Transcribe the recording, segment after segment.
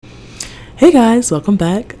Hey guys, welcome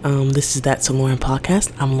back. This is That's a Lauren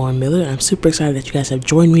podcast. I'm Lauren Miller, and I'm super excited that you guys have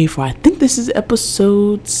joined me for, I think this is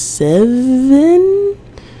episode 7?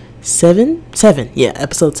 Yeah,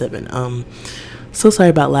 episode 7. So sorry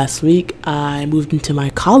about last week. I moved into my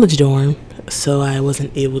college dorm, so I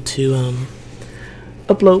wasn't able to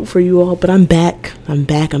upload for you all, but I'm back. I'm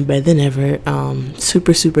better than ever.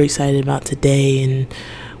 Super excited about today and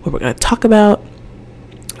what we're going to talk about.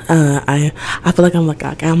 I feel like I'm like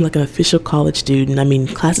an official college student. I mean,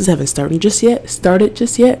 classes haven't started just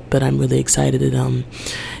yet, but I'm really excited.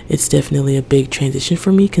 It's definitely a big transition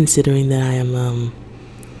for me, considering that I am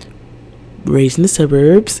raised in the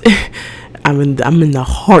suburbs. I'm in the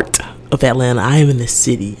heart of Atlanta. I am in the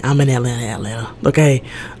city. I'm in Atlanta. Okay,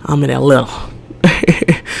 I'm in Atlanta.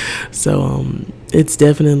 So it's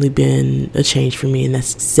definitely been a change for me, and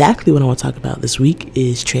that's exactly what I want to talk about this week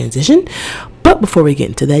is transition. But before we get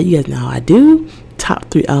into that, you guys know how I do. Top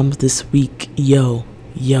 3 albums this week. Yo.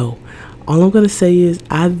 All I'm going to say is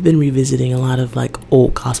I've been revisiting a lot of like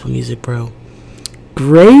old gospel music, bro.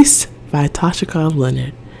 Grace by Tasha Cobbs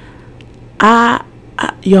Leonard.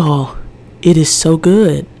 Y'all, it is so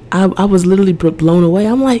good. I was literally blown away.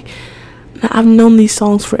 I'm like, I've known these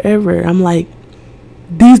songs forever. I'm like,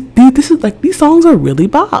 these songs are really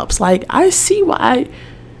bops. Like, I see why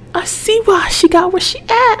she got where she at.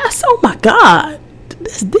 I said, oh my God,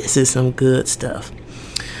 this is some good stuff.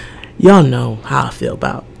 Y'all know how I feel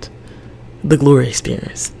about the Glory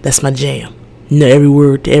Experience. That's my jam. You know, every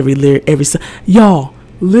word, every lyric, every song. Y'all,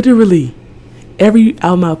 literally, every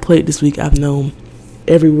album I played this week, I've known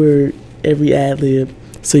every word, every ad lib.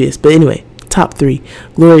 So yes, but anyway, top 3: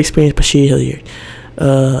 Glory Experience by Sheila Hilliard,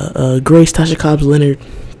 Grace, Tasha Cobbs Leonard,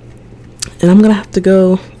 and I'm gonna have to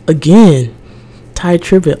go again. Ty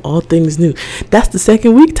Tribbett, All Things New. That's the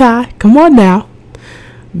second week, Ty. Come on now.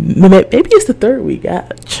 Maybe it's the third week. I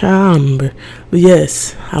can't remember. But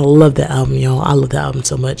yes, I love that album, y'all. I love that album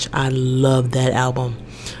so much. I love that album.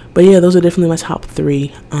 But yeah, those are definitely my top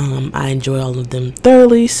 3. I enjoy all of them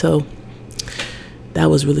thoroughly, so that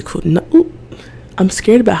was really cool. No, I'm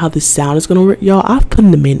scared about how this sound is going to work. Y'all, I've put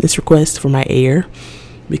in the maintenance request for my air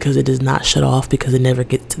because it does not shut off because it never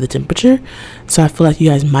gets to the temperature. So I feel like you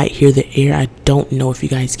guys might hear the air. I don't know if you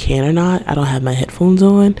guys can or not. I don't have my headphones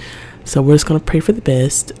on. So we're just going to pray for the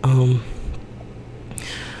best. But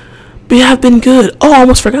yeah, I've been good. Oh, I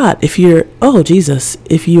almost forgot. If you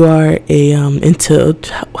are into,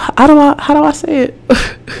 how do I say it?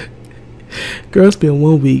 Girl, it's been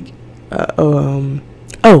 1 week.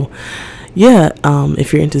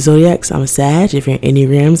 If you're into zodiacs, I'm a Sag. If you're in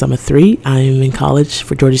Enneagrams, I'm a 3. I'm in college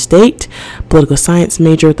for Georgia State, political science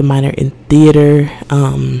major with a minor in theater.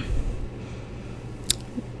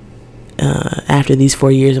 After these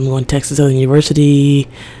 4 years, I'm going to Texas Southern University,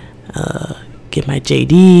 get my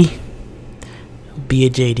JD, be a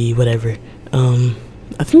JD, whatever. I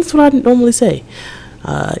think that's what I normally say.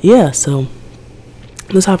 So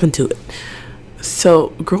let's hop into it. So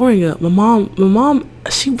growing up, my mom,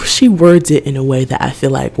 she words it in a way that I feel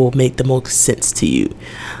like will make the most sense to you.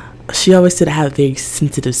 She always said I have a very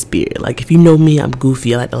sensitive spirit. Like, if you know me, I'm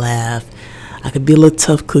goofy. I like to laugh. I could be a little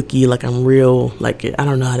tough cookie. Like, I'm real. Like, I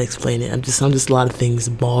don't know how to explain it. I'm just a lot of things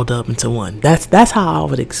balled up into one. That's how I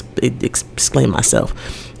would explain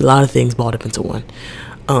myself. A lot of things balled up into one.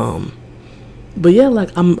 But yeah,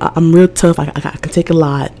 like, I'm real tough. I can take a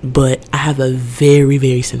lot, but I have a very,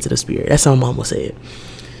 very sensitive spirit. That's how my mom will say it.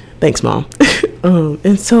 Thanks, Mom.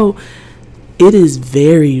 And so it is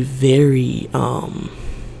very, very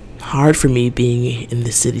hard for me being in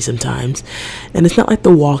the city sometimes. And it's not like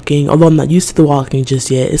the walking, although I'm not used to the walking just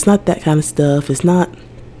yet. It's not that kind of stuff. It's none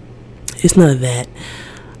of that.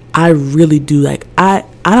 I really do I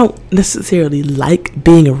don't necessarily like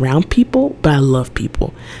being around people, but I love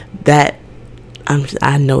people.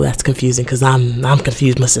 I know that's confusing because I'm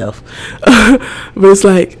confused myself. But it's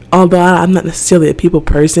like, although I'm not necessarily a people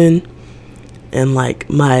person, and like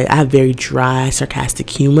I have very dry, sarcastic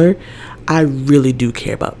humor, I really do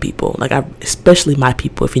care about people. Like, especially my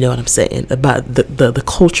people, if you know what I'm saying, about the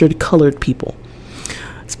cultured, colored people,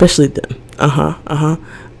 especially them.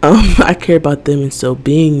 I care about them, and so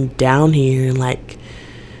being down here and like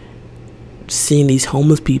seeing these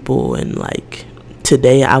homeless people, and like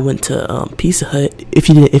today I went to Pizza Hut.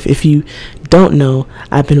 If you don't know,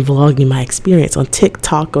 I've been vlogging my experience on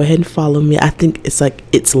TikTok. Go ahead and follow me. I think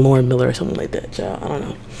it's Lauren Miller or something like that, y'all. I don't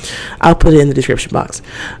know. I'll put it in the description box.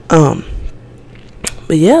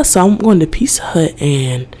 But yeah, so I'm going to Pizza Hut,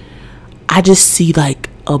 and I just see like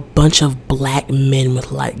a bunch of black men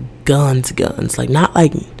with like guns, like not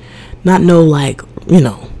no like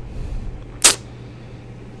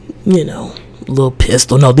little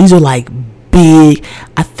pistol. No, these are like big.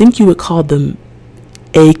 I think you would call them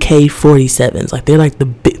AK-47s. Like they're like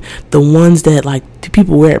the ones that like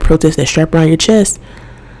people wear at protests that strap around your chest.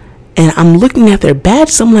 And I'm looking at their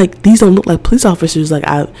badges. I'm like, these don't look like police officers. Like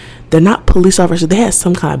they're not police officers. They had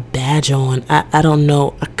some kind of badge on. I don't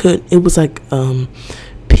know. It was like PAM.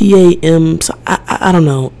 So I don't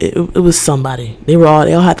know. It was somebody. They all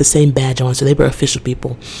had the same badge on, so they were official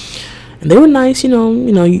people. And they were nice, I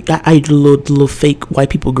did a little fake white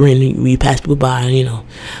people grin when you pass people by,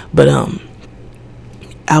 But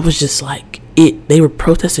I was just like, they were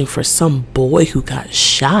protesting for some boy who got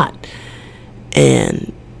shot.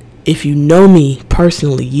 And if you know me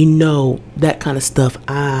personally, that kind of stuff,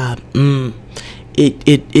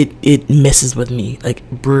 it messes with me, like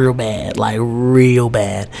real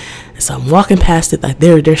bad. And so I'm walking past it, like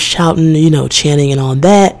they're shouting, chanting and all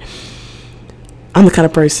that. I'm the kind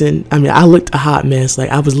of person, I looked a hot mess. Like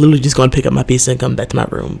I was literally just going to pick up my pizza and come back to my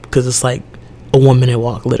room because it's like a 1 minute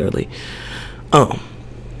walk, literally.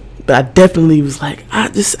 But I definitely was like,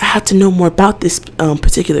 I have to know more about this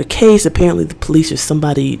particular case. Apparently the police or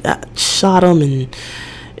somebody shot him, and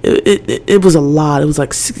it was a lot. It was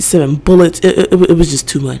like 67 bullets. It was just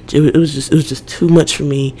too much. It was just too much for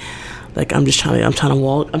me. Like I'm trying to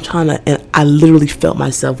walk. And I literally felt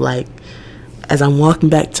myself like, as I'm walking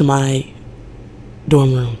back to my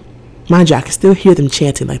dorm room, mind you, I can still hear them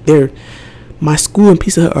chanting. Like my school and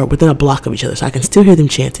Pizza Hut are within a block of each other, so I can still hear them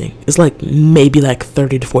chanting. It's like maybe like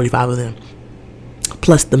 30 to 45 of them,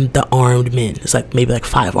 plus the armed men. It's like maybe like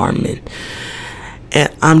 5 armed men.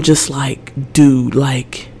 And I'm just like, dude,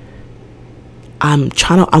 like I'm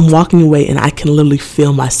walking away, and I can literally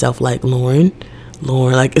feel myself like, Lauren,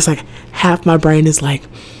 like it's like half my brain is like,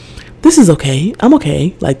 this is okay, I'm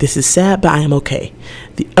okay, like this is sad, but I am okay.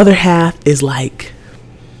 The other half is like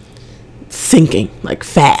sinking, like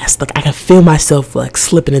fast. Like I can feel myself like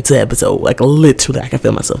slipping into the episode. Like literally I can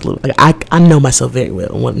feel myself like I know myself very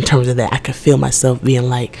well in terms of that. I can feel myself being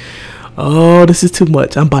like, oh, this is too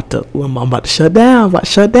much. I'm about to shut down.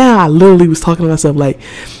 I literally was talking to myself like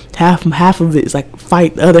half of it is like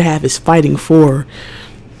fight, the other half is fighting for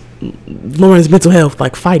Lauren's mental health,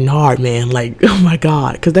 like fighting hard, man. Like, oh my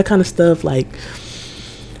God. Because that kind of stuff, like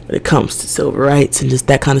when it comes to civil rights and just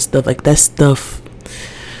that kind of stuff, like that stuff,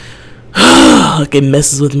 like it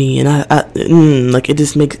messes with me, and like it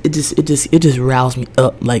just riles me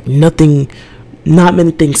up. Like not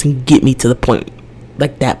many things can get me to the point,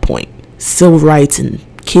 like that point. Civil rights and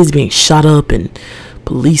kids being shot up and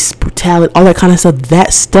police brutality, all that kind of stuff.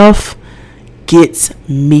 That stuff gets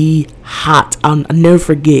me hot. I'll never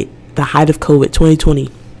forget the height of COVID 2020.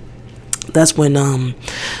 That's when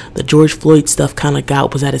the George Floyd stuff kind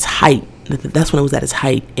of was at its height. That's when it was at its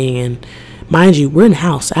height. And mind you, we're in the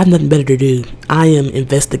house. I have nothing better to do. I am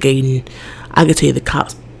investigating. I can tell you the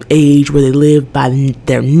cops' age, where they live, by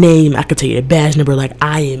their name. I can tell you their badge number. Like,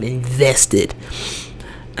 I am invested.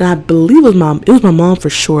 And I believe it was my mom for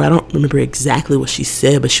sure. I don't remember exactly what she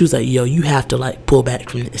said, but she was like, yo, you have to like pull back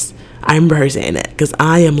from this. I remember her saying that, because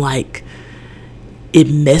I am like, it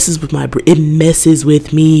messes with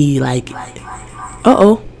me. Like,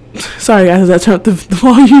 sorry guys, I turned up the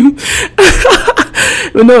volume.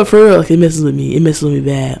 But no, for real, like, it messes with me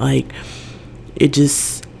bad. Like, it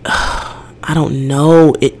just, I don't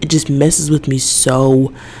know, it just messes with me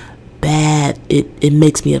so bad. It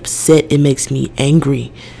makes me upset. It makes me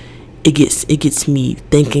angry. It gets me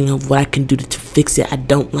thinking of what I can do to fix it. I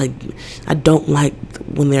don't like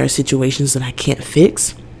when there are situations that I can't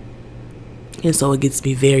fix, and so it gets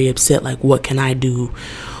me very upset. Like, what can I do?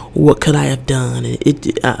 What could I have done? And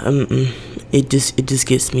it just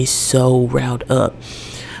gets me so riled up.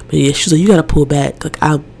 But yeah, she's like, you gotta pull back. Like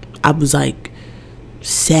I was like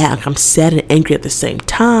sad. Like, I'm sad and angry at the same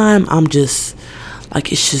time. I'm just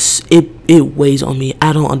like, it's just it weighs on me.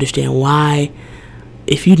 I don't understand why.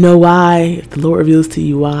 If you know why, if the Lord reveals to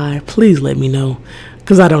you why, please let me know,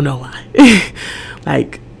 because I don't know why.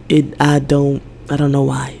 Like, I don't know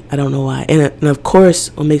why. And of course,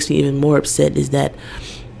 what makes me even more upset is that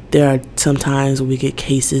there are some times when we get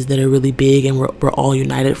cases that are really big, and we're all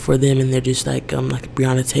united for them, and they're just like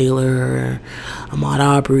Breonna Taylor or Ahmaud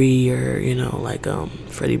Arbery, or like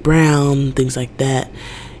Freddie Brown, things like that,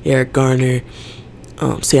 Eric Garner,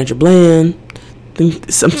 Sandra Bland. I'm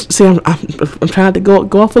trying to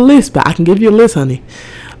go off a list, but I can give you a list, honey.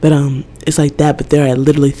 But it's like that. But there are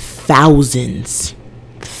literally thousands,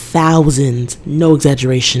 no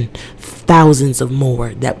exaggeration, thousands of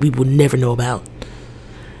more that we will never know about.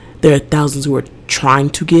 There are thousands who are trying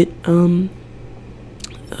to get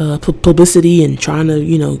publicity and trying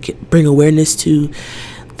to bring awareness to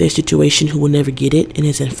their situation who will never get it, and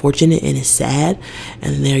it's unfortunate and it's sad.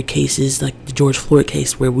 And there are cases like the George Floyd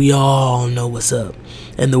case where we all know what's up,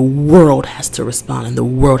 and the world has to respond, and the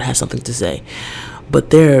world has something to say. But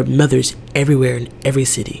there are mothers everywhere in every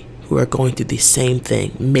city who are going through the same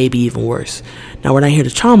thing, maybe even worse. Now, we're not here to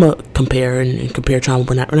compare trauma.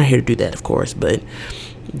 We're not here to do that, of course, but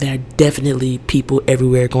there are definitely people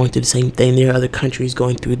everywhere going through the same thing. There are other countries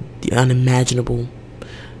going through the unimaginable.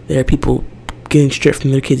 There are people getting stripped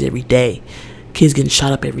from their kids every day. Kids getting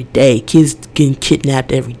shot up every day. Kids getting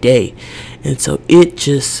kidnapped every day. And so it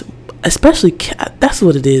just, especially, that's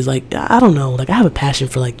what it is. Like, I don't know. Like, I have a passion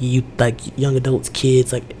for, like, youth, like, young adults,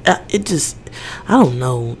 kids. Like, it just, I don't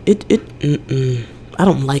know. I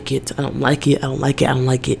don't like it. I don't like it. I don't like it. I don't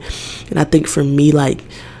like it. And I think for me, like,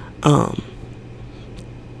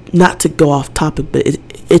 not to go off topic, but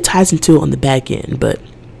it ties into it on the back end. But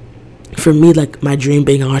for me, like, my dream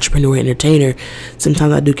being an entrepreneur, entertainer,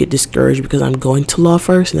 sometimes I do get discouraged because I'm going to law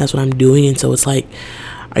first, and that's what I'm doing. And so it's like,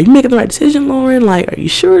 are you making the right decision, Lauren? Like, are you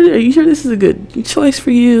sure this is a good choice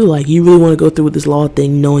for you? Like, you really want to go through with this law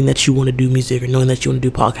thing, knowing that you want to do music or knowing that you want to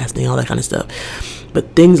do podcasting, all that kind of stuff.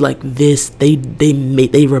 But things like this, they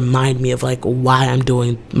remind me of, like, why I'm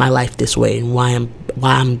doing my life this way and why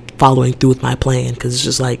I'm following through with my plan. Because it's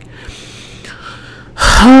just like,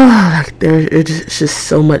 it's just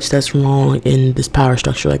so much that's wrong in this power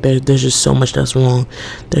structure. Like, there's just so much that's wrong.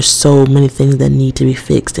 There's so many things that need to be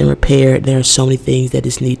fixed and repaired. There are so many things that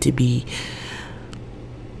just need to be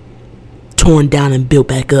torn down and built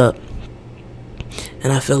back up.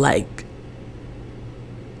 And I feel like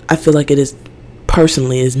it is,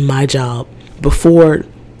 personally, is my job, before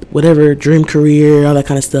whatever dream career, all that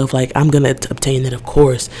kind of stuff. Like, I'm gonna obtain that, of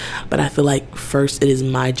course, but I feel like first it is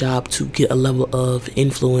my job to get a level of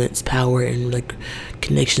influence, power, and, like,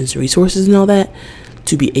 connections, resources, and all that,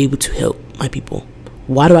 to be able to help my people.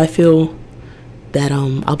 Why do I feel that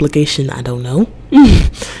obligation? I don't know,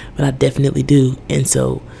 but I definitely do. And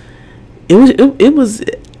so it was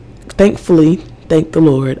thankfully, thank the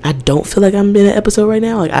Lord, I don't feel like I'm in an episode right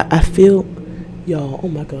now. Like, I feel, y'all, oh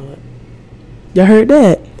my God, y'all heard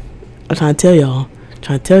that? I'm trying to tell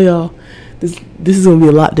y'all, this is gonna be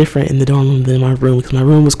a lot different in the dorm room than in my room, because my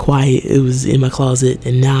room was quiet. It was in my closet,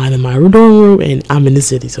 and now I'm in my dorm room, and I'm in the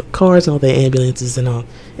city. So cars and all that, ambulances and all,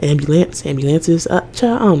 ambulances. Child,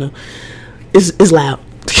 I don't know. It's loud.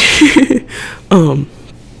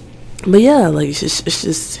 But yeah, like, it's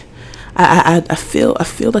just. I feel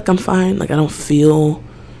like I'm fine. Like, I don't think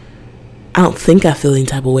I feel any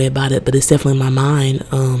type of way about it, but it's definitely in my mind.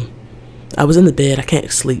 I was in the bed, I can't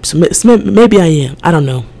sleep, so maybe I am, I don't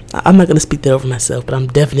know. I'm not going to speak that over myself, but I'm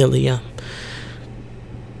definitely,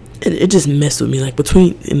 it just messed with me, like,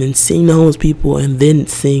 and then seeing the homeless people, and then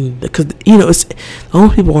seeing, because, it's, the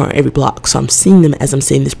homeless people aren't every block, so I'm seeing them as I'm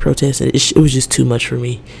seeing this protest, and it was just too much for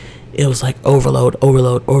me. It was like overload,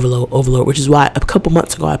 which is why a couple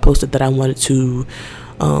months ago I posted that I wanted to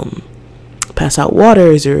pass out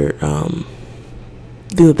waters or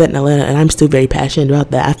do that in Atlanta, and I'm still very passionate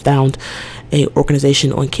about that. I found a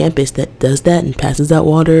organization on campus that does that and passes out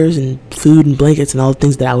waters and food and blankets and all the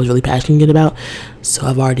things that I was really passionate about. So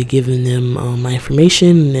I've already given them my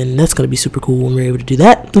information, and that's going to be super cool when we're able to do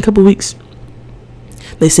that in a couple weeks.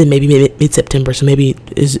 They said maybe mid-September, so maybe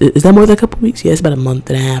is that more than a couple weeks? Yeah, it's about a month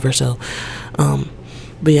and a half or so.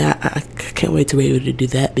 But yeah, I can't wait to be able to do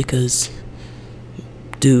that, because,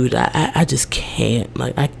 dude, I just can't.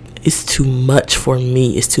 Like, it's too much for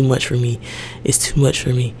me. But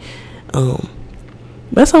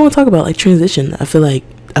that's all I want to talk about, like, transition. I feel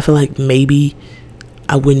like maybe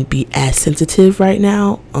I wouldn't be as sensitive right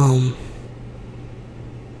now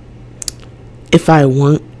if I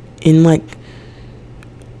weren't in, like,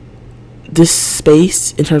 this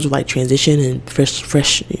space in terms of, like, transition and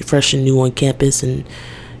fresh and new on campus, and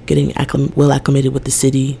getting well acclimated with the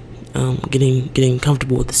city, getting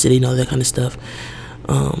comfortable with the city and all that kind of stuff.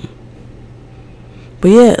 But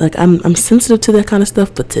yeah, like, I'm sensitive to that kind of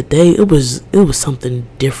stuff, but today it was something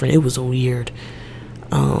different. It was weird.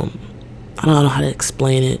 I don't know how to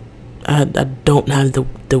explain it. I don't have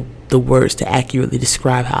the words to accurately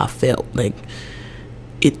describe how I felt. Like,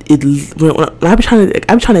 when I'm trying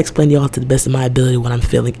to explain to y'all to the best of my ability what I'm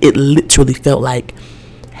feeling. It literally felt like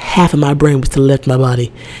half of my brain was to the left of my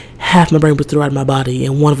body, half my brain was to the right of my body,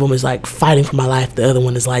 and one of them is, like, fighting for my life. The other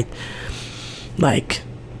one is like,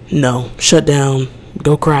 no, shut down,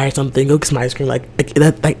 go cry or something, go get some ice cream. Like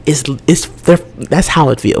that, like, that's how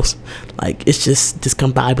it feels. Like, it's just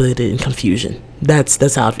discombobulated in confusion.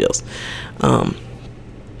 That's how it feels. But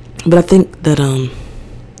I think that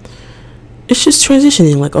it's just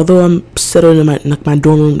transitioning. Like, although I'm settled in my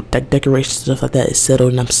dorm room, decorations, stuff like that is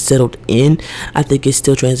settled, and I'm settled in, I think it's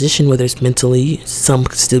still transition, whether it's mentally, some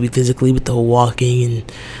could still be physically with the whole walking and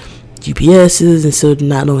GPSs, and still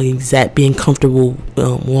not knowing being comfortable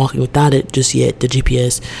walking without it just yet. The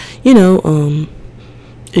GPS,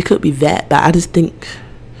 it could be that, but I just think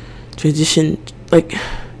transition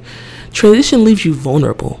leaves you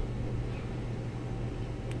vulnerable.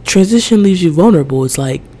 Transition leaves you vulnerable. It's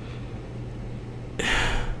like,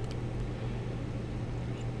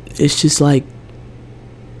 it's just like,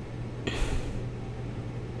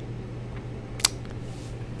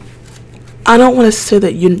 I don't want to say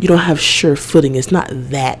that you don't have sure footing. It's not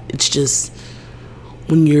that. It's just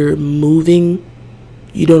when you're moving,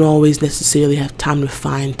 you don't always necessarily have time to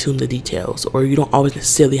fine tune the details, or you don't always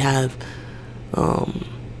necessarily have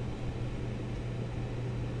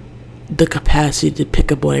the capacity to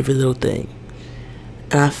pick up on every little thing.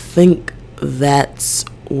 And I think that's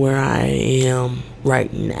where I am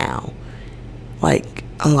right now. Like,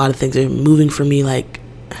 a lot of things are moving for me, like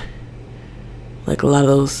a lot of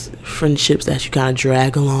those friendships that you kind of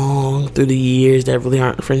drag along through the years that really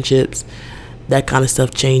aren't friendships. That kind of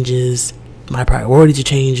stuff changes. My priorities are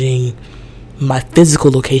changing. My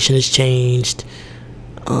physical location has changed.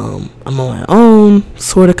 I'm on my own,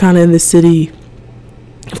 sort of, kind of in the city.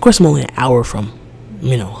 Of course, I'm only an hour from,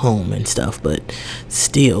 home and stuff, but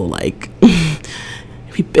still, like,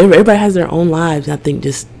 everybody has their own lives. And I think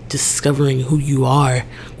just discovering who you are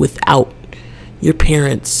without your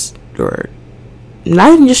parents, or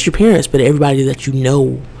not even just your parents, but everybody that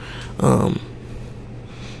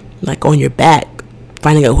like, on your back,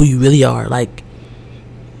 finding out who you really are, like,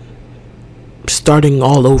 starting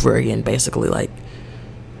all over again, basically, like,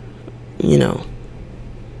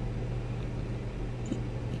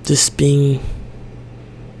 just getting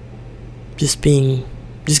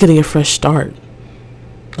a fresh start.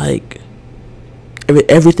 Like,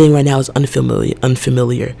 everything right now is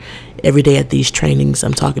unfamiliar. Every day at these trainings,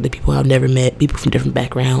 I'm talking to people I've never met, people from different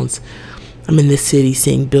backgrounds. I'm in this city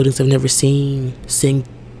seeing buildings I've never seen, seeing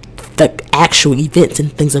like actual events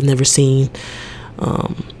and things I've never seen,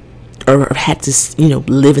 or had to,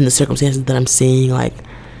 live in the circumstances that I'm seeing. Like,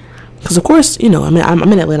 because of course, I'm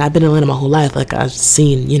in Atlanta. I've been in Atlanta my whole life. Like, I've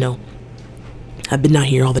seen, I've been out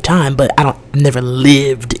here all the time, but I've never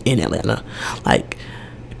lived in Atlanta. Like,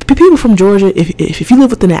 people from Georgia, if you live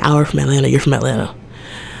within an hour from Atlanta, you're from Atlanta.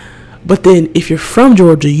 But then if you're from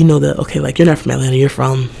Georgia, you know that, okay, like, you're not from Atlanta, you're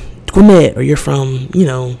from Gwinnett, or you're from,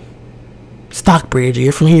 Stockbridge, or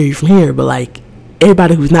you're from here. But, like,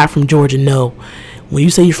 everybody who's not from Georgia know, when you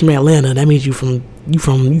say you're from Atlanta, that means you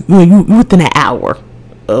within an hour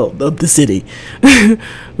of the city.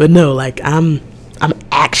 But no, like, I'm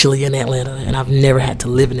actually in Atlanta, and I've never had to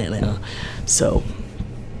live in Atlanta. So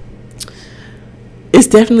it's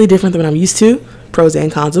definitely different than what I'm used to. Pros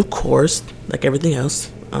and cons, of course, like everything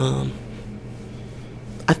else. I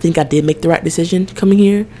think I did make the right decision coming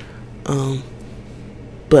here,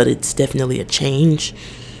 but it's definitely a change.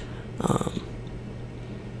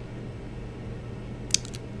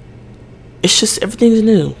 It's just, everything's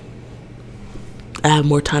new. I have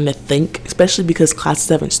more time to think, especially because classes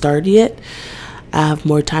haven't started yet. I have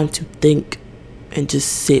more time to think and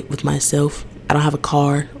just sit with myself. I don't have a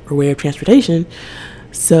car or way of transportation,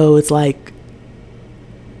 so it's like,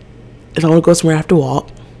 if I want to go somewhere, I have to walk,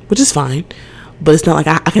 which is fine. But it's not like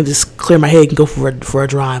I can just clear my head and go for a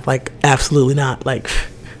drive. Like, absolutely not. Like,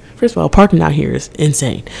 first of all, parking out here is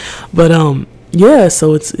insane. But yeah.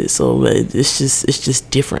 So it's just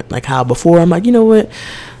different. Like, how before I'm like, you know what?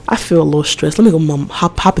 I feel a little stressed. Let me go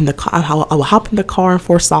hop in the car. I will hop in the car in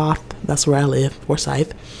Forsyth. That's where I live,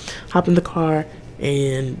 Forsyth. Hop in the car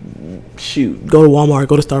and shoot, go to Walmart,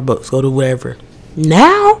 go to Starbucks, go to wherever.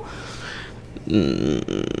 Now,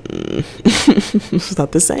 it's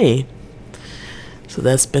not the same. So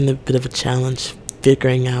that's been a bit of a challenge,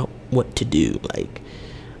 figuring out what to do. Like,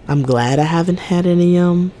 I'm glad I haven't had any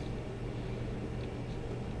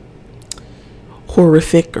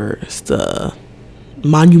horrific or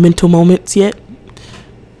monumental moments yet.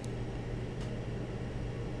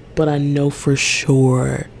 But I know for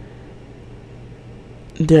sure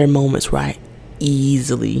there are moments where I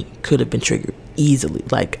easily could have been triggered. Easily.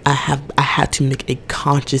 Like, I had to make a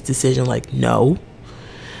conscious decision, like, no,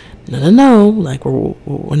 like,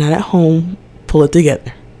 we're not at home, pull it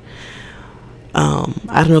together. I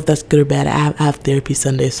don't know if that's good or bad. I have therapy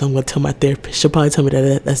Sunday, so I'm gonna tell my therapist. She'll probably tell me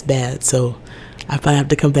that that's bad, so I probably have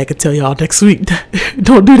to come back and tell y'all next week that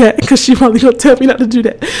don't do that, because she probably gonna tell me not to do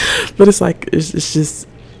that. But it's like, it's just,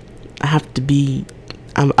 I have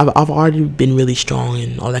I've already been really strong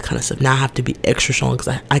and all that kind of stuff. Now I have to be extra strong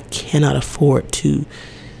because I cannot afford to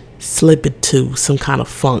slip into some kind of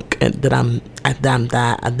funk that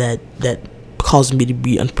causes me to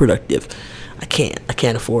be unproductive. I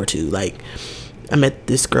can't afford to. Like, I met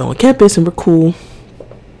this girl on campus and we're cool.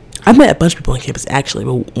 I met a bunch of people on campus actually,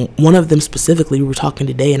 but one of them specifically, we were talking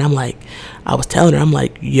today, and I was telling her, I'm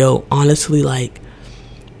like, yo, honestly, like,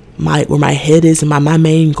 where my head is and my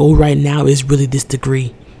main goal right now is really this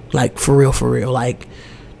degree. Like, for real. Like,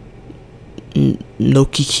 no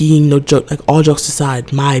kikiing, no joke. Like, all jokes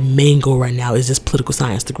aside, my main goal right now is this political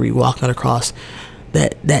science degree, walking across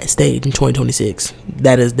that stage in 2026.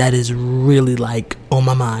 That is really, like, on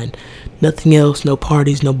my mind. Nothing else, no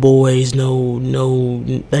parties, no boys, no,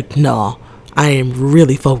 like, nah. I am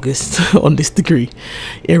really focused on this degree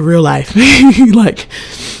in real life. Like,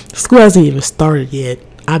 school hasn't even started yet.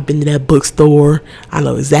 I've been to that bookstore. I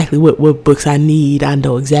know exactly what books I need. I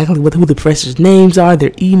know exactly who the professors' names are,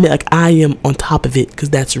 their email. Like, I am on top of it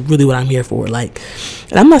because that's really what I'm here for. Like,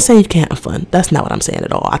 and I'm not saying you can't have fun. That's not what I'm saying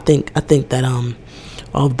at all. I think that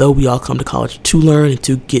although we all come to college to learn and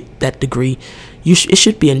to get that degree, it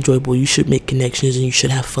should be enjoyable. You should make connections and you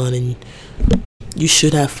should have fun and you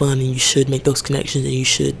should make those connections and you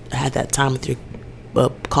should have that time with your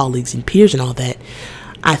colleagues and peers and all that.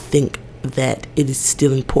 I think that it is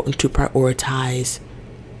still important to prioritize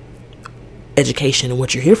education and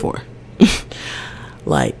what you're here for.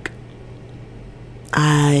 Like,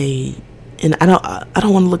 I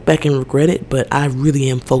don't want to look back and regret it, but I really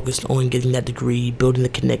am focused on getting that degree, building the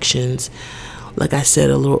connections. Like I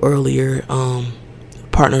said a little earlier,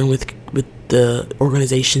 partnering with the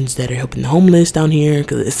organizations that are helping the homeless down here,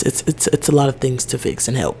 because it's a lot of things to fix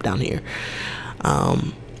and help down here.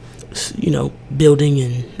 Building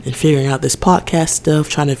and figuring out this podcast stuff,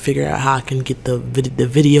 trying to figure out how I can get the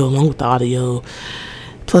video along with the audio.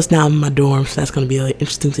 Plus, now I'm in my dorm, so that's going to be an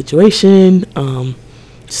interesting situation.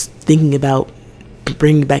 Just thinking about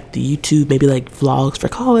bringing back the YouTube, maybe like vlogs for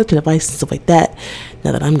college and advice and stuff like that.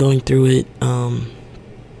 Now that I'm going through it,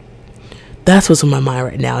 that's what's on my mind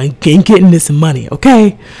right now, and getting this money,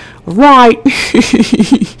 okay? Right.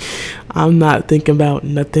 I'm not thinking about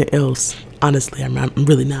nothing else. Honestly, I'm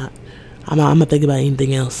really not. I'm not thinking about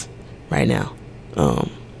anything else right now.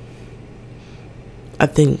 I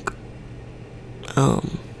think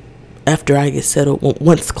after I get settled,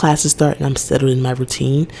 once classes start and I'm settled in my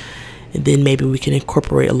routine, and then maybe we can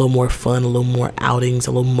incorporate a little more fun, a little more outings,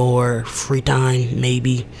 a little more free time,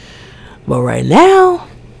 maybe. But right now,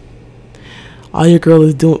 all your girl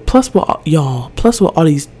is doing, plus what all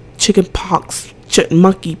these chicken pox,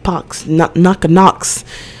 monkey pox, knocks,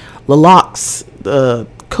 locks,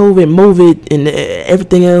 COVID, movid, and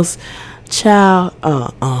everything else, child.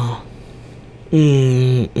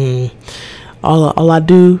 All I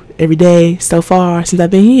do every day so far since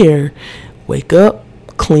I've been here, wake up,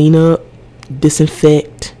 clean up,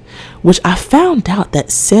 disinfect, which I found out that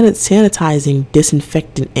sanitizing,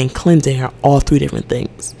 disinfecting, and cleansing are all three different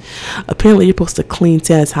things. Apparently, you're supposed to clean,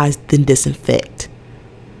 sanitize, then disinfect.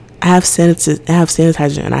 I have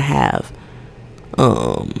sanitizer, and I have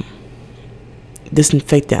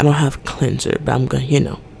disinfectant. I don't have cleanser, but I'm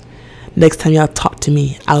gonna, next time y'all talk to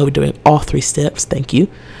me, I'll be doing all three steps. Thank you.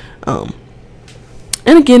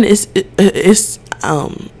 And again, it's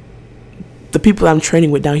the people I'm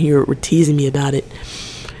training with down here were teasing me about it,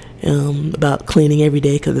 about cleaning every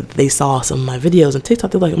day, because they saw some of my videos on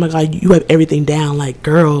TikTok. They're like, oh my God, you have everything down. Like,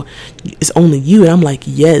 girl, it's only you. And I'm like,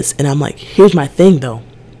 yes. And I'm like, here's my thing though.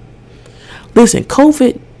 Listen,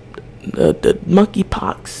 COVID, the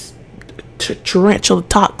monkeypox, tarantula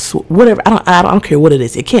tox, whatever. I don't care what it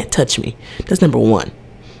is. It can't touch me. That's number one.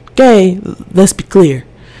 Okay, let's be clear.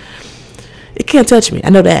 It can't touch me. I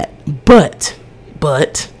know that. But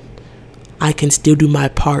I can still do my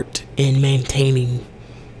part in maintaining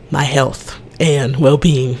my health and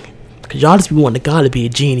well-being. Because y'all just be wanting God to be a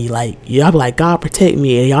genie. Like, y'all be like, God protect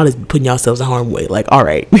me. And y'all just be putting yourselves in harm's way. Like, all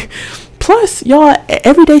right. Plus, y'all,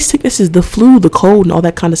 everyday sicknesses, the flu, the cold, and all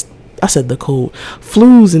that kind of stuff. I said the cold.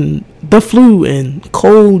 The flu and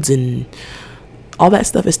colds and all that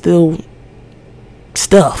stuff is still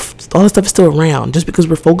stuff. All that stuff is still around. Just because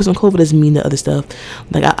we're focused on COVID doesn't mean the other stuff.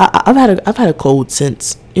 Like, I've had a cold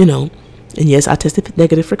since, and yes, I tested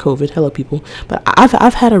negative for COVID. Hello, people. But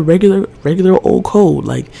I've had a regular old cold.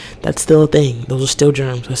 Like, that's still a thing. Those are still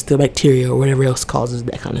germs. That's still bacteria or whatever else causes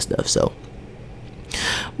that kind of stuff. So,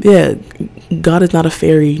 yeah, God is not a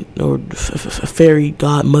fairy or a fairy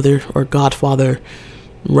godmother or godfather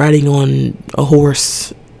riding on a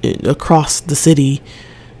horse across the city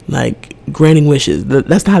like granting wishes.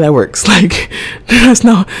 That's not how that works. Like that's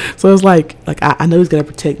not. So it's like I know he's gonna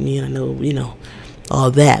protect me, and I know, you know,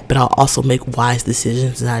 all that, but I'll also make wise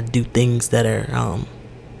decisions, and I do things that are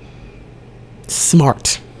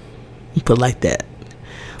smart. Put it like that.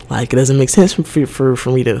 Like, it doesn't make sense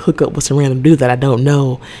for me to hook up with some random dude that I don't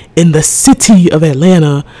know in the city of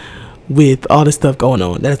Atlanta with all this stuff going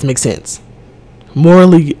on. That doesn't make sense,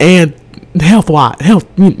 morally and health.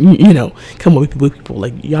 You know, come on, with people.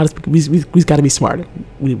 Like, y'all just, we got to be smarter.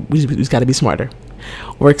 We got to be smarter.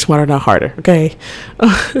 Work smarter, not harder. Okay.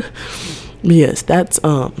 Yes, that's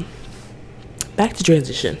back to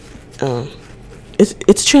transition. It's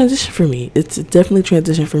a transition for me. It's definitely a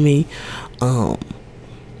transition for me.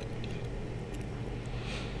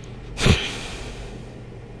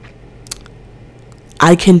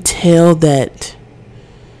 I can tell that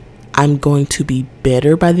I'm going to be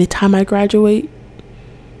better by the time I graduate.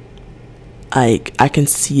 Like, I can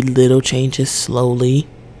see little changes slowly,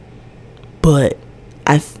 but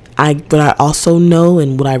but I also know,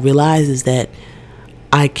 and what I realize is that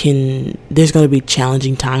there's going to be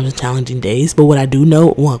challenging times and challenging days, but what I do know,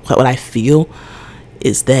 what I feel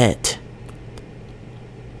is that,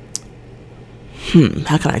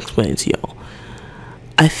 how can I explain it to y'all?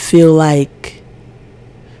 I feel like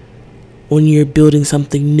when you're building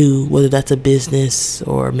something new, whether that's a business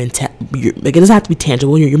or like, it doesn't have to be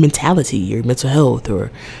tangible, your mentality, your mental health,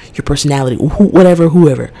 or your personality,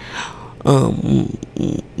 whoever,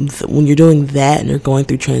 when you're doing that and you're going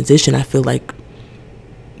through transition, I feel like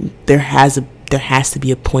there has to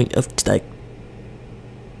be a point of like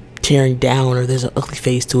tearing down, or there's an ugly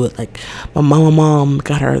phase to it. Like, my mom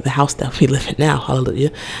got her the house that we live in now,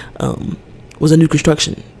 hallelujah, was a new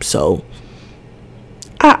construction. So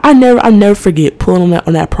I never forget pulling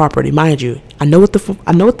on that property. Mind you, I know what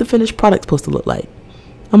the finished product's supposed to look like.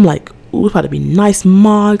 I'm like, ooh, it's about to be nice,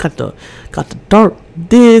 Mom. Got the dark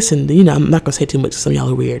this, and you know, I'm not gonna say too much. Some of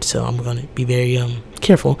y'all are weird, so I'm gonna be very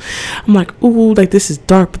careful. I'm like, ooh, like this is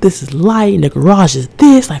dark, but this is light, and the garage is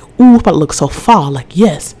this. Like, ooh, it's about to look so far. Like,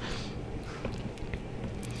 yes.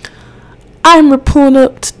 I'm pulling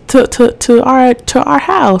up to our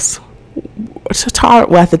house, at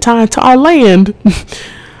the time, to our land.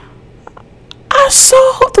 I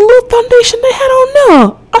saw the little foundation they had on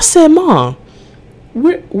there. I said, Mom,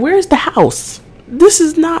 where's the house? This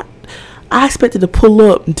is not. I expected to pull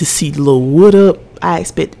up and to see the little wood up. I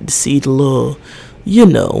expected to see the little, you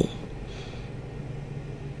know,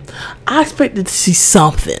 I expected to see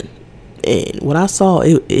something. And what I saw,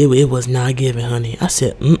 it was not giving, honey. I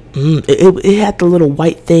said, It had the little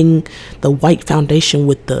white thing, the white foundation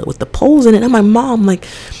with the poles in it. I'm like, Mom, like,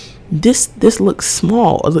 this looks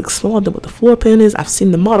small. It looks smaller than what the floor plan is. I've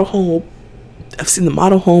seen the model home.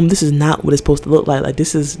 This is not what it's supposed to look like. Like,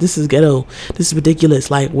 this is ghetto. This is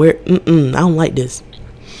ridiculous. Like, I don't like this.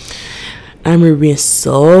 I remember being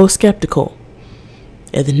so skeptical.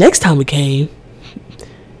 And the next time we came,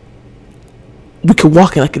 we could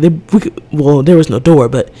walk in, like, there was no door,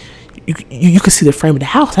 but you could see the frame of the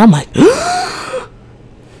house. And I'm like,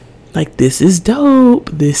 like, this is dope.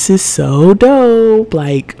 This is so dope.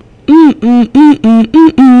 Like,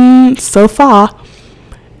 so far.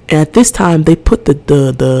 And at this time, they put the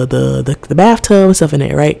bathtub and stuff in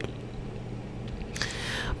there, right?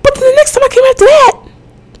 But then the next time I came after that,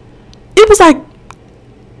 it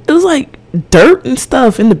was like dirt and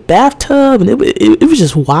stuff in the bathtub, and it was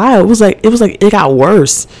just wild. It was like it got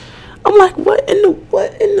worse. I'm like, what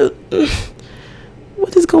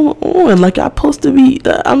is going on? Like, I'm supposed to be.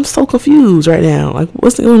 I'm so confused right now. Like,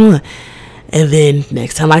 what's going on? And then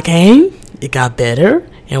next time I came, it got better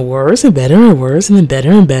and worse and better and worse, and then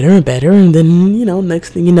better and better and better, and then, you know, next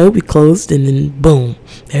thing you know, we closed, and then boom,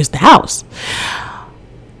 there's the house.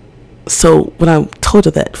 So when I told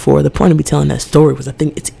you that, for the point of me telling that story was, I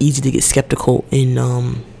think it's easy to get skeptical in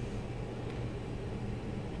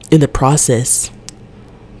the process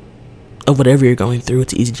of whatever you're going through.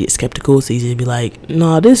 It's easy to get skeptical. It's easy to be like,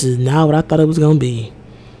 no, this is not what I thought it was gonna be.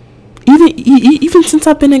 Even since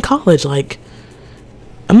I've been in college, like,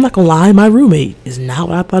 I'm not gonna lie, my roommate is not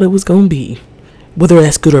what I thought it was gonna be. Whether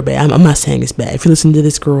that's good or bad, I'm not saying it's bad. If you listen to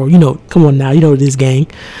this girl, you know, come on now, you know this, gang.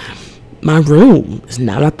 My room is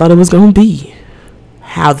not what I thought it was gonna be.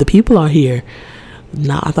 How the people are here,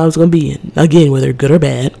 not what I thought it was gonna be. Again, whether good or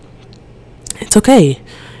bad, it's okay.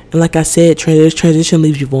 And like I said, transition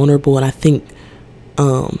leaves you vulnerable, and I think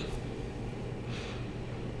I'm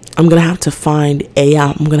gonna have to find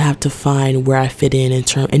where I fit in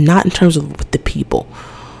terms, and not in terms of with the people,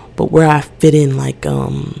 but where I fit in, like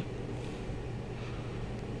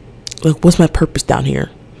what's my purpose down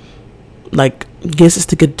here? like, yes, it's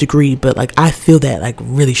to get a degree, but like I feel that like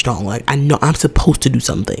really strong. Like I know I'm supposed to do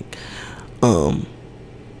something.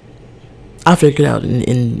 I'll figure it out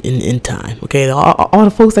in time. Okay, all the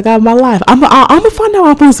folks I got in my life, I'm gonna find out what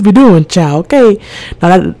I'm supposed to be doing, child. Okay,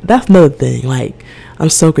 now that's another thing. Like, I'm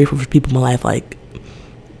so grateful for people in my life. Like,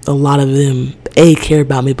 a lot of them care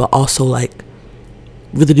about me, but also like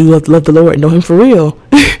really do love the Lord and know Him for real.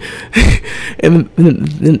 and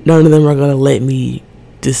none of them are gonna let me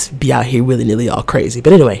just be out here willy nilly all crazy.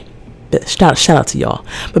 But anyway, shout out to y'all.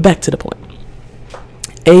 But back to the point.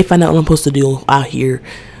 Find out what I'm supposed to do out here.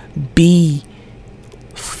 B,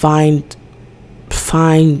 find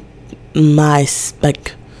my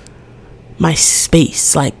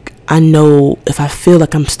space. Like, I know if I feel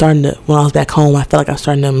like I'm starting to, when I was back home, I felt like I was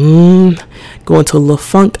starting to go into a little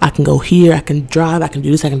funk. I can go here, I can drive, I can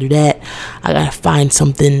do this, I can do that. I gotta find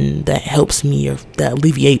something that helps me, or that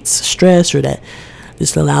alleviates stress, or that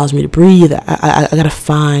just allows me to breathe. I gotta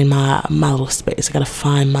find my little space. I gotta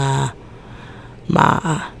find my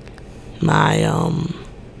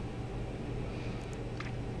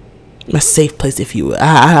safe place, if you will.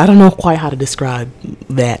 I don't know quite how to describe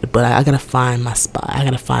that, but I gotta find my spot. I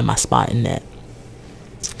gotta find my spot in that.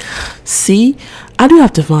 See, I do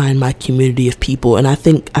have to find my community of people, and I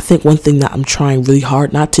think one thing that I'm trying really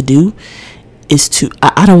hard not to do is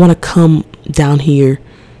I don't want to come down here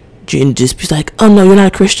and just be like, oh no, you're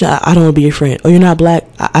not a Christian, I don't want to be your friend. Oh, you're not black,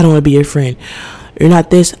 I don't want to be your friend. You're not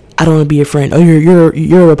this, I don't want to be your friend. Oh, you're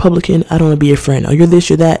a Republican, I don't want to be your friend. Oh, you're this,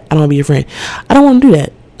 you're that, I don't want to be your friend. I don't want to do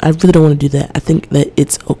that. I really don't want to do that. I think that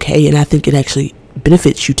it's okay, and I think it actually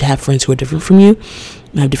benefits you to have friends who are different from you,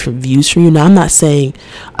 have different views from you. Now, I'm not saying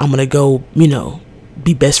I'm going to go,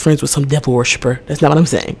 be best friends with some devil worshiper. That's not what I'm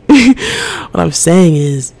saying. What I'm saying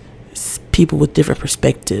is people with different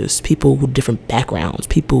perspectives, people with different backgrounds,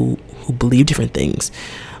 people who believe different things,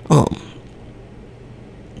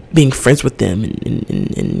 being friends with them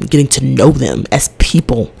and getting to know them as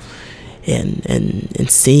people, and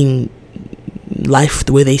seeing life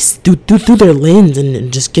the way they do through their lens,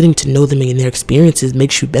 and just getting to know them and their experiences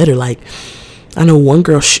makes you better. Like, I know one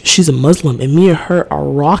girl, she's a Muslim, and me and her are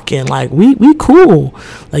rocking. Like, we cool.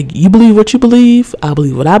 Like, you believe what you believe, I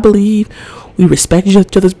believe what I believe. We respect each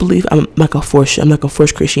other's belief. I'm not gonna force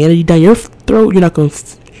Christianity down your throat. You're not gonna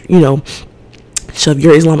shove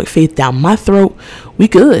your Islamic faith down my throat. We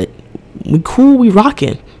good, we cool, we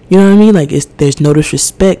rocking. You know what I mean? Like, there's no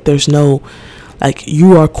disrespect, there's no, like,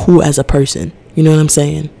 you are cool as a person. You know what I'm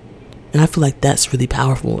saying? And I feel like that's really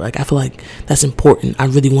powerful. Like, I feel like that's important. I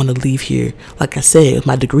really want to leave here, like I said, with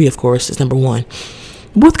my degree, of course, is number one,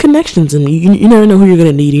 with connections. And you never know who you're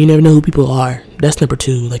gonna need, and you never know who people are. That's number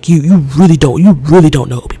two. Like, you really don't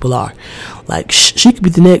know who people are. Like, she could be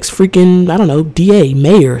the next freaking, I don't know, DA,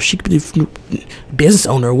 mayor. She could be the business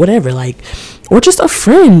owner or whatever. Like, or just a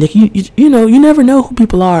friend. Like, you never know who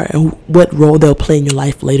people are and what role they'll play in your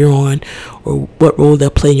life later on, or what role they'll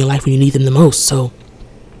play in your life when you need them the most. So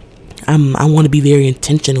I want to be very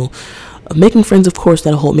intentional of making friends, of course,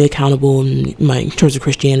 that'll hold me accountable in terms of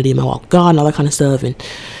Christianity, my walk with God, and all that kind of stuff. And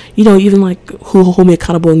even like who hold me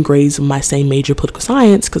accountable in grades of my same major, political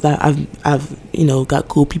science, because I've got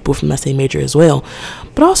cool people from my same major as well.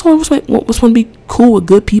 But also I just want to be cool with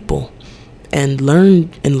good people and learn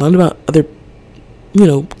about other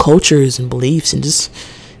cultures and beliefs, and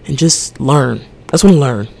just learn. I just want to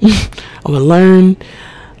learn. I want to learn.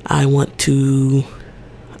 I want to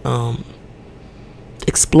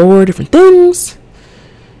explore different things.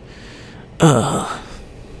 I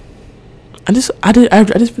just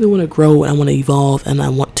really want to grow, and I want to evolve, and I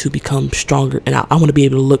want to become stronger, and I want to be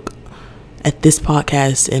able to look at this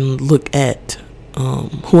podcast and look at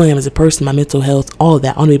who I am as a person, my mental health, all of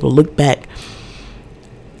that. I want to be able to look back.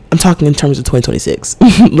 I'm talking in terms of 2026.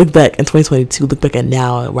 Look back in 2022, look back at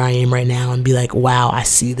now, where I am right now, and be like, wow, I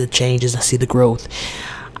see the changes, I see the growth,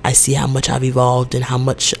 I see how much I've evolved and how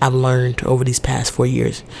much I've learned over these past 4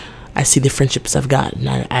 years. I see the friendships I've gotten.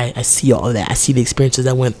 I see all of that. I see the experiences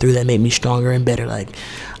I went through that made me stronger and better. Like,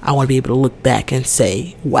 I want to be able to look back and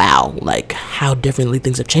say, wow, like, how differently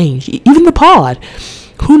things have changed. Even the pod.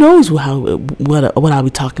 Who knows what I'll be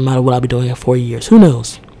talking about or what I'll be doing in 4 years. Who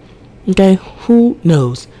knows? Okay? Who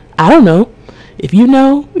knows? I don't know. If you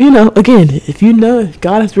know, again, if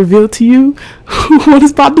God has revealed to you what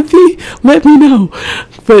it's about to be, let me know.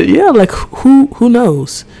 But yeah, like, who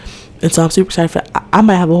knows? And so I'm super excited I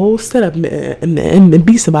might have a whole setup and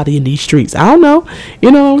be somebody in these streets. I don't know. You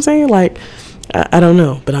know what I'm saying? Like, I don't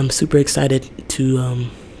know. But I'm super excited to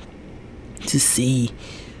see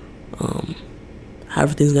how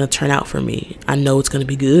everything's going to turn out for me. I know it's going to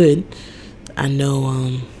be good. I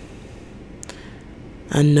know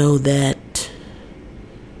that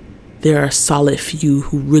there are a solid few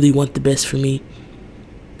who really want the best for me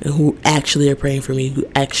and who actually are praying for me, who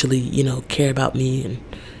actually, care about me. And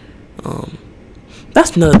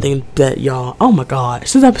that's another thing that, y'all, oh my God,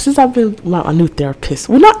 since I've been my new therapist,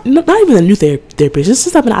 well, not even a new therapist, just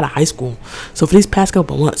since I've been out of high school. So for these past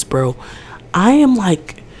couple months, bro, I am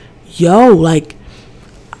like,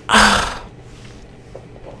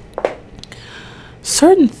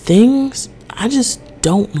 certain things I just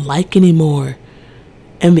don't like anymore.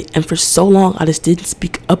 And for so long, I just didn't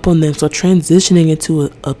speak up on them. So transitioning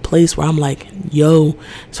into a place where I'm like, yo,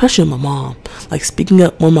 especially with my mom, like speaking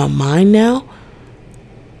up on my mind now,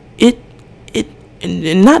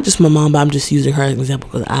 and not just my mom, but I'm just using her as an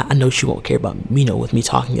example because I know she won't care about me, with me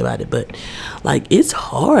talking about it. But like, it's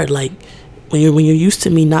hard. Like when you're used to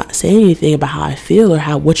me not saying anything about how I feel or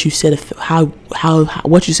how what you said,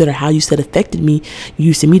 what you said or how you said affected me. You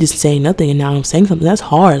used to me just saying nothing, and now I'm saying something. That's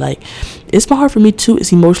hard. Like, it's hard for me too.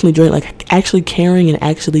 It's emotionally draining. Like, actually caring and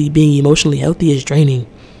actually being emotionally healthy is draining.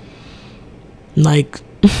 Like,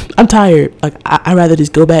 I'm tired. Like, I'd rather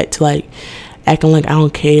just go back to like acting like I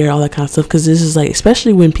don't care, all that kind of stuff. Because this is like,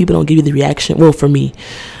 especially when people don't give you the reaction. Well, for me,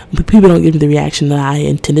 people don't give me the reaction that I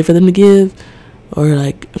intended for them to give. Or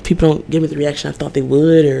like, if people don't give me the reaction I thought they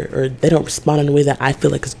would, or they don't respond in a way that I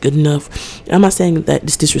feel like is good enough. And I'm not saying that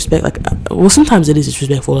it's disrespect. Like, well, sometimes it is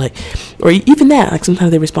disrespectful. Like, or even that. Like,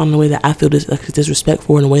 sometimes they respond in a way that I feel is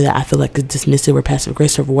disrespectful, in a way that I feel like is dismissive or passive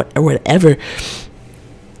aggressive or whatever.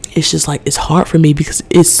 It's just like, it's hard for me because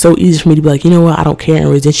it's so easy for me to be like, you know what, I don't care, and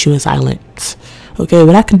resent you in silence. Okay,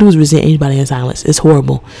 what I can do is resent anybody in silence. It's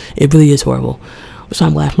horrible. It really is horrible. So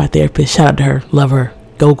I'm glad for my therapist. Shout out to her. Love her.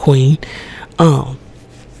 Go queen.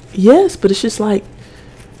 Yes, but it's just like,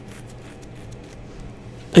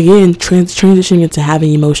 again, transitioning into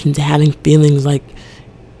having emotions, having feelings. Like,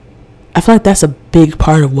 I feel like that's a big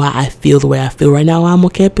part of why I feel the way I feel right now while I'm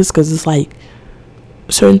on campus, because it's like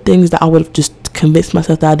certain things that I would have just convinced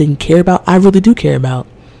myself that I didn't care about, I really do care about.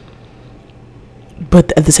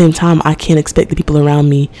 But at the same time, I can't expect the people around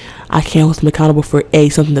me, I can't hold them accountable for A,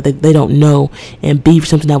 something that they don't know, and B, for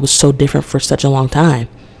something that was so different for such a long time.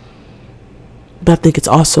 But I think it's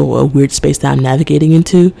also a weird space that I'm navigating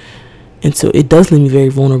into. And so it does leave me very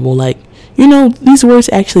vulnerable. Like, these words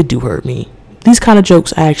actually do hurt me. These kind of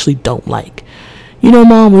jokes I actually don't like.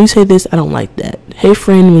 Mom, when you say this, I don't like that. Hey,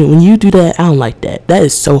 friend, when you do that, I don't like that. That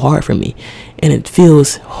is so hard for me. And it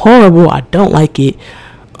feels horrible. I don't like it.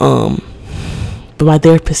 But my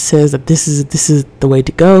therapist says that this is the way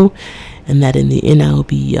to go. And that in the end, I'll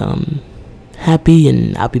be happy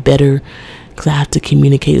and I'll be better. Because I have to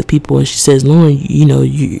communicate with people. And she says, Lauren,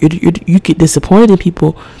 you get disappointed in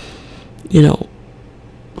people,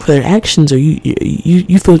 for their actions, or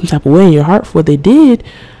you feel some type of way in your heart for what they did,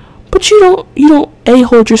 but you don't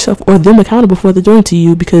hold yourself or them accountable for what they're doing to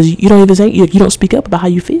you, because you don't even say, you don't speak up about how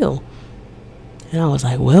you feel. And I was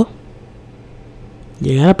like, well,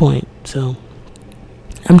 you got a point. So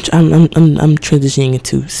I'm transitioning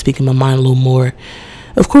into speaking my mind a little more,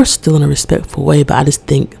 of course still in a respectful way, but I just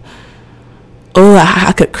think,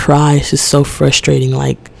 I could cry. It's just so frustrating.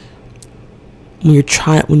 Like, when you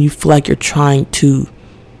feel like you're trying to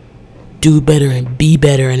do better and be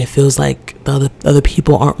better, and it feels like the other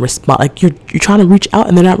people aren't like you're trying to reach out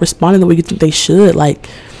and they're not responding the way you think they should. Like,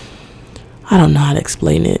 I don't know how to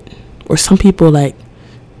explain it. Or some people, like,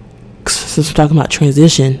 since we're talking about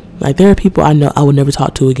transition, like, there are people I know I would never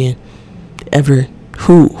talk to again, ever,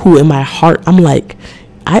 who in my heart I'm like,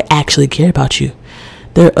 I actually care about you.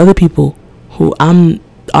 There are other people who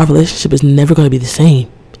our relationship is never going to be the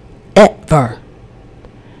same, ever.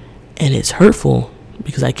 And it's hurtful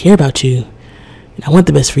because I care about you and I want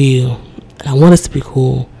the best for you and I want us to be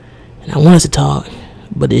cool and I want us to talk.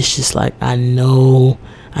 But it's just like, I know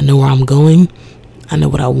where I'm going, I know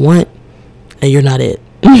what I want, and you're not it.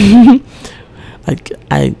 Like,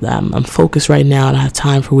 I'm focused right now. I don't have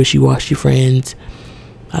time for wishy-washy friends.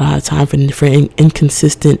 I don't have time for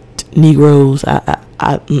inconsistent Negroes. I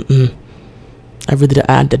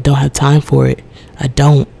don't have time for it. I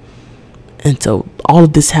don't. And so all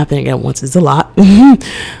of this happening at once is a lot.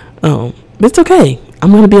 But it's okay.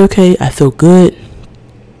 I'm going to be okay. I feel good.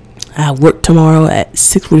 I have work tomorrow at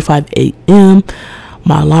 6:45 a.m.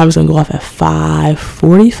 My alarm is going to go off at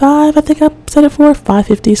 5:45. I think I set it for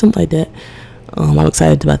 5:50, something like that. I'm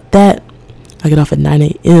excited about that. I get off at 9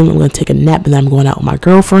 a.m. I'm going to take a nap, and then I'm going out with my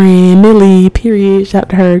girlfriend, Millie, period. Shout out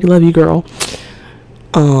to her. Love you, girl.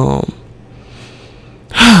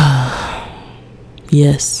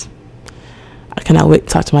 Yes. I cannot wait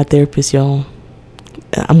to talk to my therapist, y'all.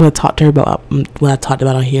 I'm going to talk to her about what I talked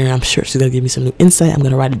about on here. I'm sure she's going to give me some new insight. I'm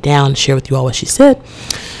going to write it down and share with you all what she said.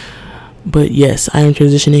 But yes, I am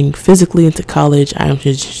transitioning physically into college. I am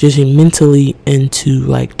transitioning mentally into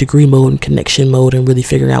like degree mode and connection mode, and really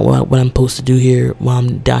figuring out what I'm supposed to do here while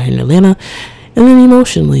I'm down here in Atlanta. And then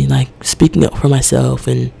emotionally, like speaking up for myself.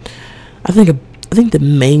 And I think the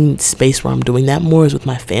main space where I'm doing that more is with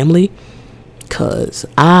my family. Cause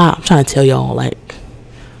I'm trying to tell y'all, like,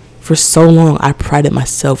 for so long I prided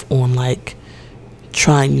myself on like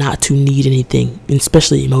trying not to need anything,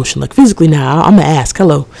 especially emotion. Like physically now I'm gonna ask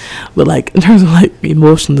hello, but like in terms of like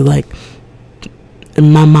emotionally, like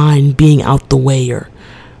in my mind being out the way, or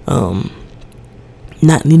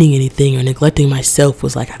not needing anything or neglecting myself,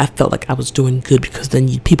 was like I felt like I was doing good, because then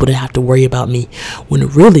people didn't have to worry about me, when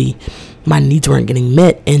really my needs weren't getting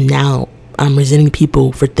met. And now I'm resenting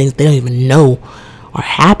people for things they don't even know are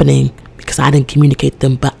happening because I didn't communicate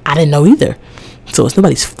them, but I didn't know either. So it's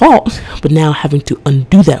nobody's fault, but now having to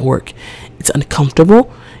undo that work, it's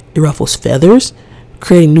uncomfortable. It ruffles feathers,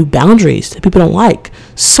 creating new boundaries that people don't like.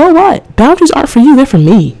 So what? Boundaries aren't for you, they're for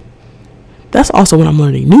me. That's also what I'm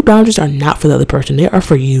learning. New boundaries are not for the other person, they are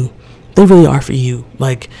for you. They really are for you.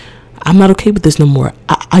 Like, I'm not okay with this no more.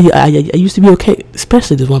 I used to be okay,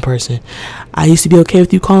 especially this one person. I used to be okay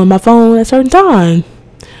with you calling my phone at a certain time.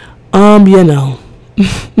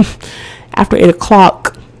 After 8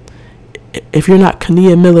 o'clock, if you're not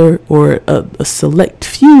Kania Miller or a select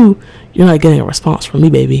few, you're not getting a response from me,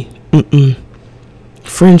 baby.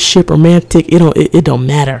 Friendship, romantic, it don't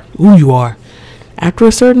matter who you are. After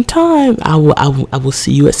a certain time, I will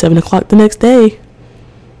see you at 7 o'clock the next day.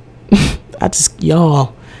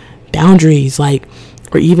 Y'all, boundaries, like,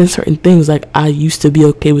 or even certain things, like, I used to be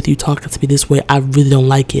okay with you talking to me this way. I really don't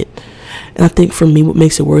like it. And I think for me, what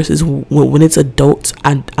makes it worse is when it's adults,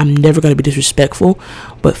 I'm never going to be disrespectful,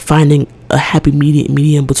 but finding a happy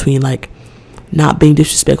medium between, like, not being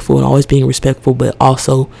disrespectful and always being respectful, but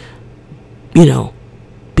also,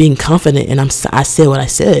 being confident. And I said what I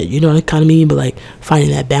said, you know what I kind of mean? But, like,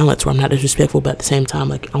 finding that balance where I'm not disrespectful, but at the same time,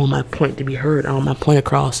 like, I want my point to be heard. I want my point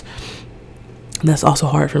across. And that's also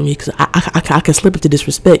hard for me, because I can slip into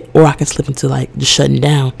disrespect, or I can slip into, like, just shutting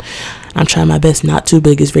down. I'm trying my best not to,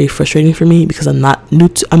 but it gets very frustrating for me, because I'm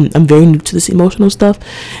very new to this emotional stuff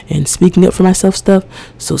and speaking up for myself stuff.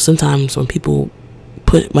 So sometimes when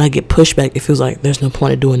I get pushback, it feels like there's no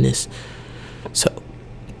point of doing this. So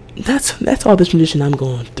that's all the transition I'm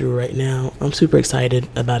going through right now. I'm super excited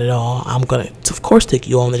about it all. I'm gonna, of course, take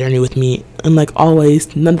you on the journey with me. And like always,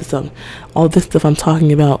 all this stuff I'm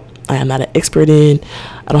talking about, I am not an expert in.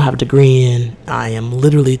 I don't have a degree in. I am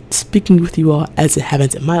literally speaking with you all as it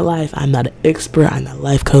happens in my life. I'm not an expert. I'm not a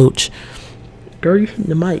life coach. Girl, you hitting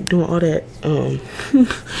the mic doing all that. I'm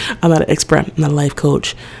not an expert. I'm not a life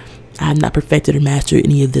coach. I have not perfected or mastered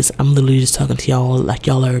any of this. I'm literally just talking to y'all like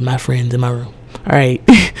y'all are my friends in my room. All right.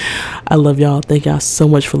 I love y'all. Thank y'all so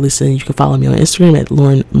much for listening. You can follow me on Instagram at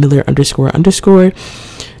Lauren Miller __.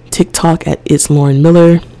 TikTok at It's Lauren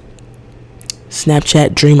Miller.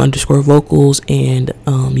 Snapchat Dream_vocals, and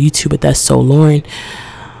YouTube at That's So Lauren.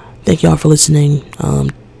 Thank y'all for listening.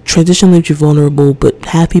 Transition leaves you vulnerable, but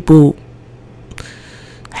have people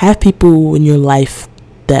in your life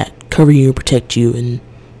that cover you and protect you, and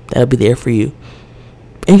that'll be there for you.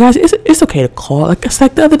 And guys, it's okay to call. Like, it's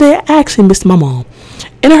like the other day, I actually missed my mom,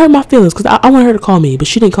 and it hurt my feelings, because I wanted her to call me, but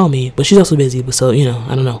she didn't call me. But she's also busy, but so, I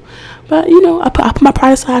don't know. But, I put my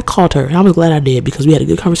pride aside. I called her, and I was glad I did, because we had a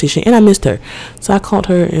good conversation, and I missed her. So I called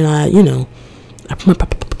her, and I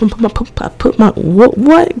put my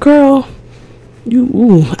what, girl?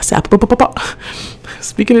 I said,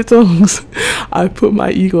 speaking in tongues. I put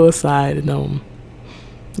my ego aside, and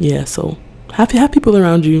so have people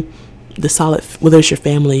around you, the solid, whether it's your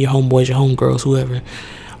family, your homeboys, your homegirls, whoever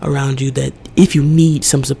around you, that if you need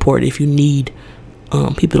some support, if you need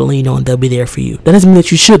people to lean on, they'll be there for you. That doesn't mean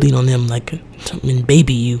that you should lean on them like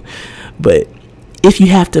baby you, but if you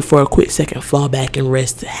have to, for a quick second, fall back and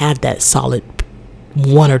rest, have that solid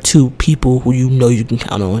 1 or 2 people who you can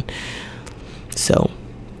count on. So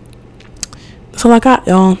that's all I got,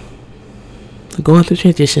 y'all. I'm going through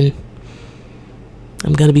transition.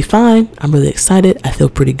 I'm gonna be fine. I'm really excited. I feel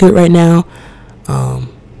pretty good right now.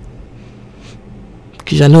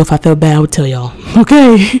 Because I know if I felt bad, I would tell y'all.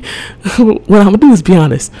 Okay? What I'm gonna do is be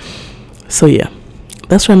honest. So yeah,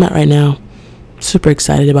 that's where I'm at right now. Super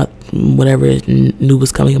excited about whatever new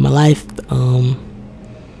was coming in my life.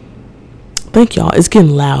 Thank y'all. It's getting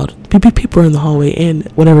loud. People are in the hallway,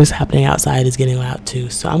 and whatever is happening outside is getting loud too.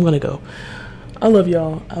 So I'm gonna go. I love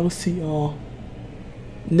y'all. I will see y'all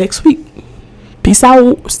next week. Peace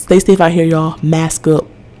out. Stay safe out here, y'all. Mask up,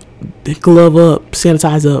 glove up,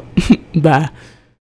 sanitize up. Bye.